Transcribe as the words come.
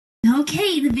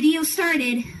Okay, the video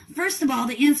started. First of all,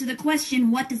 to answer the question,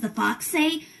 what does the fox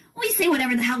say? We say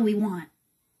whatever the hell we want.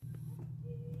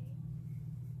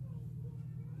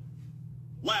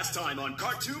 Last time on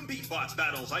Cartoon Beatbox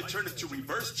Battles, I turned into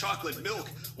reverse chocolate milk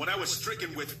when I was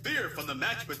stricken with fear from the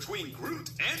match between Groot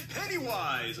and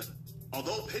Pennywise.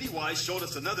 Although Pennywise showed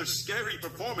us another scary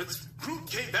performance, Groot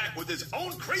came back with his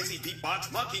own crazy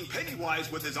beatbox, mocking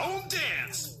Pennywise with his own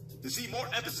dance. To see more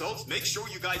episodes, make sure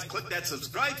you guys click that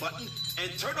subscribe button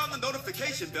and turn on the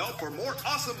notification bell for more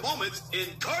awesome moments in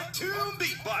Cartoon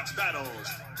Beatbox Battles.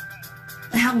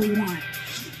 The hell we want.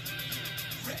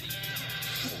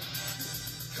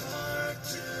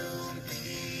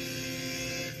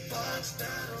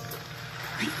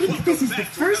 I think this is the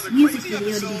first music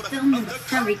video to be filmed at a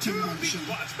furry convention.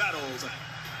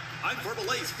 I'm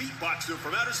Purple Ace, beatboxer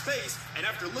from outer space, and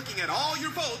after looking at all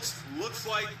your votes, looks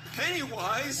like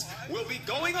Pennywise will be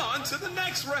going on to the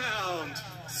next round.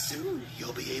 Soon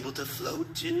you'll be able to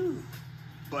float too.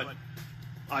 But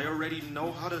I already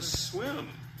know how to swim.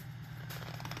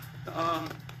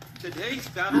 Today's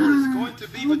battle is going to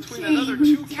be between another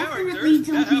two characters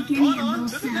that have gone on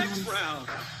to the next round.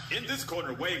 In this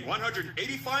corner, weighing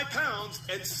 185 pounds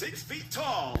and 6 feet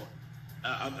tall.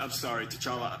 I'm sorry,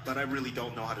 T'Challa, but I really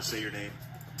don't know how to say your name.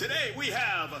 Today we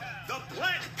have the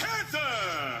Black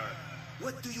Panther!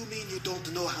 What do you mean you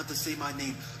don't know how to say my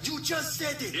name? You just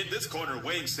said it! In this corner,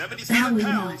 weighing 77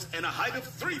 pounds and a height of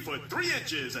 3 foot 3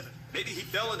 inches. Maybe he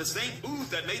fell in the same ooze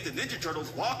that made the Ninja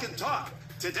Turtles walk and talk.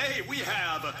 Today we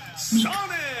have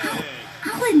Sonic!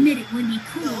 I'll admit it would be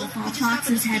cool if all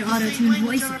foxes had auto-tuned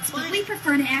voices, but we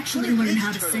prefer to actually learn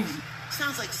how to sing.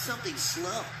 Sounds like something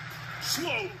slow.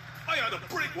 Slow? I ought to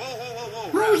break.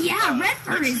 Whoa. Oh yeah, Red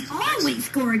Fur is always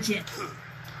gorgeous.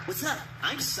 What's up?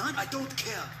 I'm Sonic. I don't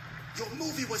care. Your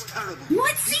movie was terrible.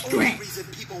 What The secret? only reason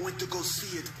people went to go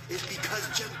see it is because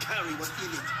Jim Carrey was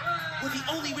in it. Well, the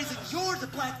only reason you're the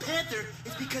Black Panther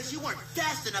is because you weren't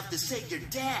fast enough to save your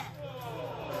dad.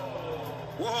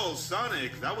 Whoa,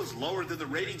 Sonic, that was lower than the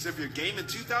ratings of your game in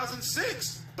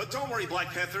 2006. But don't worry,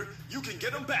 Black Panther, you can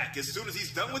get him back as soon as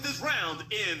he's done with his round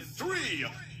in 3,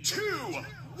 2,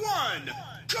 1,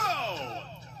 go!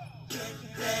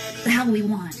 The hell we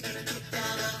want.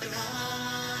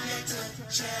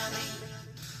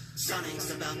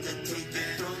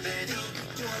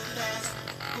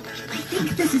 I think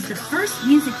this is the first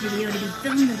music video to be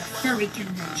filmed at a furry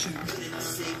convention.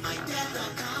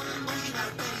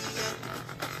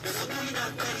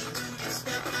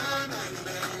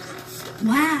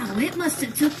 Wow, it must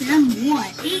have took them,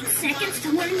 what, 8 seconds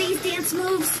to learn these dance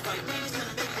moves?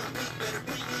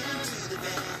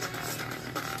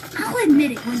 I'll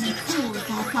admit it would be cool if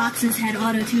all foxes had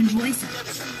auto-tuned voices.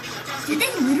 Did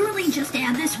they literally just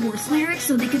add this horse lyric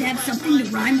so they could have something to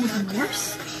rhyme with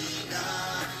horse?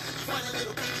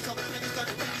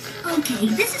 Okay,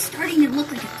 this is starting to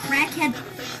look like a crackhead.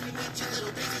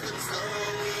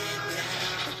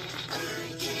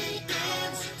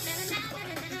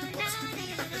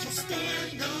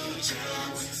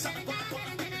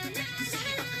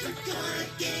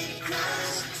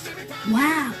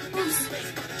 Wow.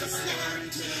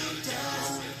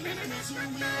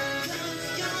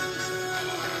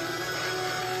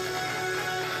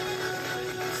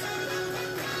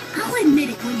 I'll admit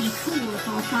it would be cool if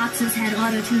all foxes had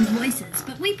auto-tuned voices,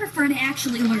 but we prefer to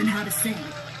actually learn how to sing.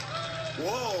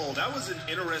 Whoa, that was an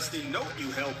interesting note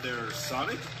you held there,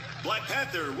 Sonic. Black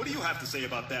Panther, what do you have to say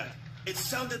about that? It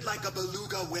sounded like a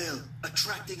beluga whale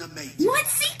attracting a mate. What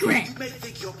secret? You may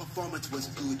think your performance was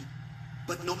good,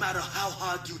 but no matter how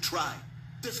hard you try,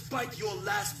 despite your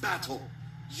last battle,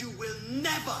 you will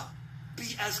never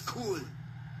be as cool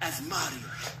as Mario.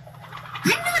 I'm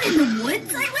not in the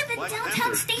woods. I live in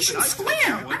downtown Station Square.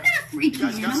 I'm not a freaking You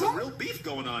guys got some animal. real beef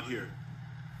going on here.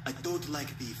 I don't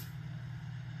like beef.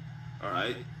 All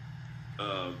right.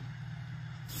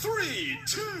 3,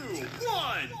 2, 1, go! I'm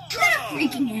not a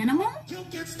freaking animal. You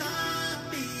can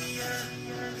stop me.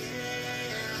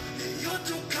 You're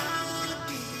too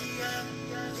cocky.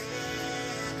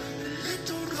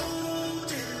 Little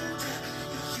rodent.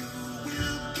 You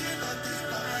will give up this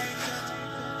fight.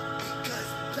 Because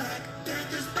Black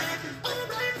Panther's back.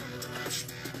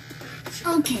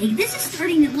 Okay, this is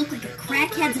starting to look like a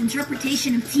crackhead's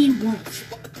interpretation of Teen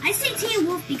Wolf. I say Teen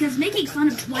Wolf because making fun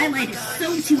of Twilight is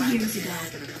so 2 years ago.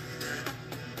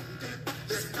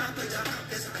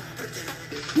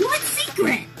 What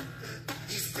secret?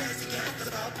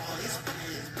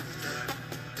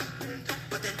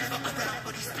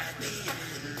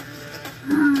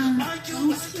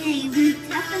 Okay, we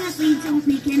definitely don't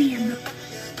make any of the...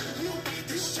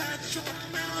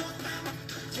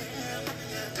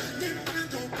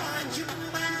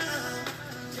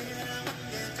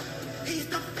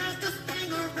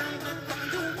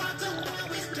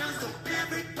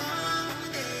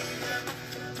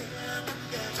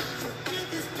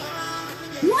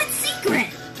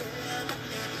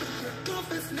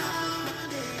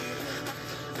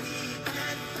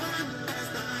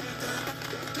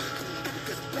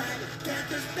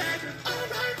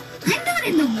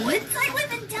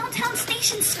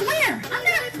 Operation Square! I'm not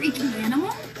a freaking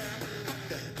animal!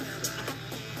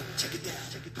 Check it down.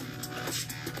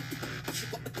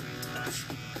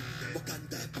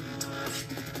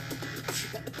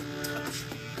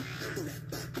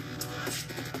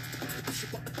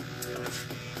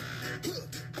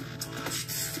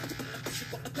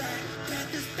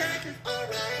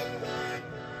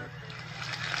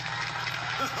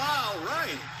 All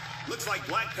right. Looks like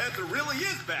Black Panther really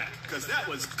is back, because that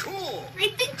was cool. I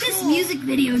think this music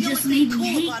video just made me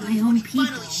hate my own people.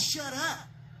 Finally, shut up.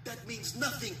 That means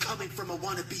nothing coming from a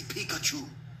wannabe Pikachu.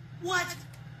 What?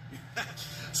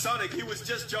 Sonic, he was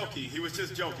just joking. He was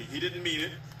just joking. He didn't mean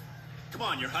it. Come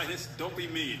on, Your Highness, don't be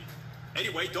mean.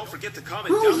 Anyway, don't forget to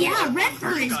comment Oh down yeah, below Red on Fur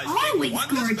who you is guys think always won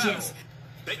this gorgeous. battle.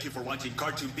 Thank you for watching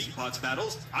Cartoon Beatbox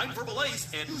Battles. I'm Purple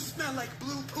Ace, and You smell like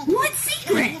blue poop. What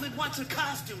secret? Every woman wants her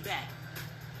costume back.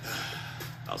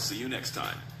 I'll see you next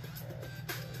time.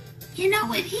 You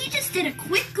know, if he just did a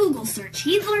quick Google search,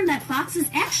 he'd learn that foxes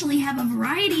actually have a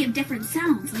variety of different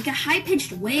sounds, like a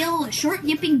high-pitched wail, a short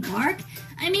yipping bark.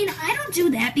 I mean, I don't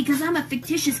do that because I'm a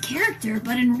fictitious character,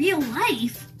 but in real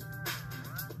life...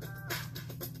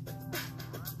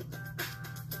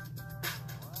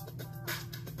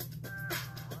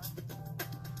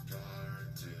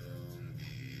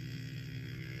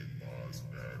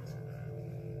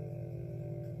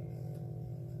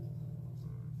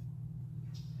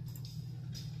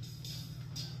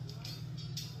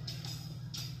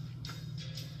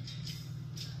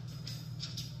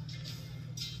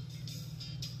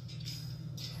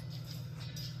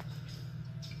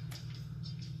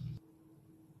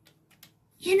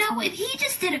 You know, if he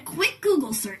just did a quick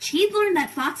Google search, he'd learn that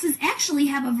foxes actually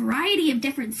have a variety of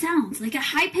different sounds, like a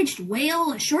high-pitched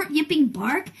wail, a short yipping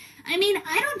bark. I mean,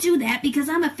 I don't do that because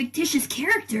I'm a fictitious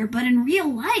character, but in real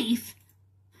life...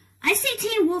 I say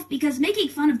Teen Wolf because making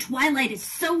fun of Twilight is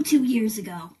so 2 years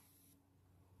ago.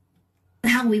 The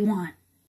hell we want.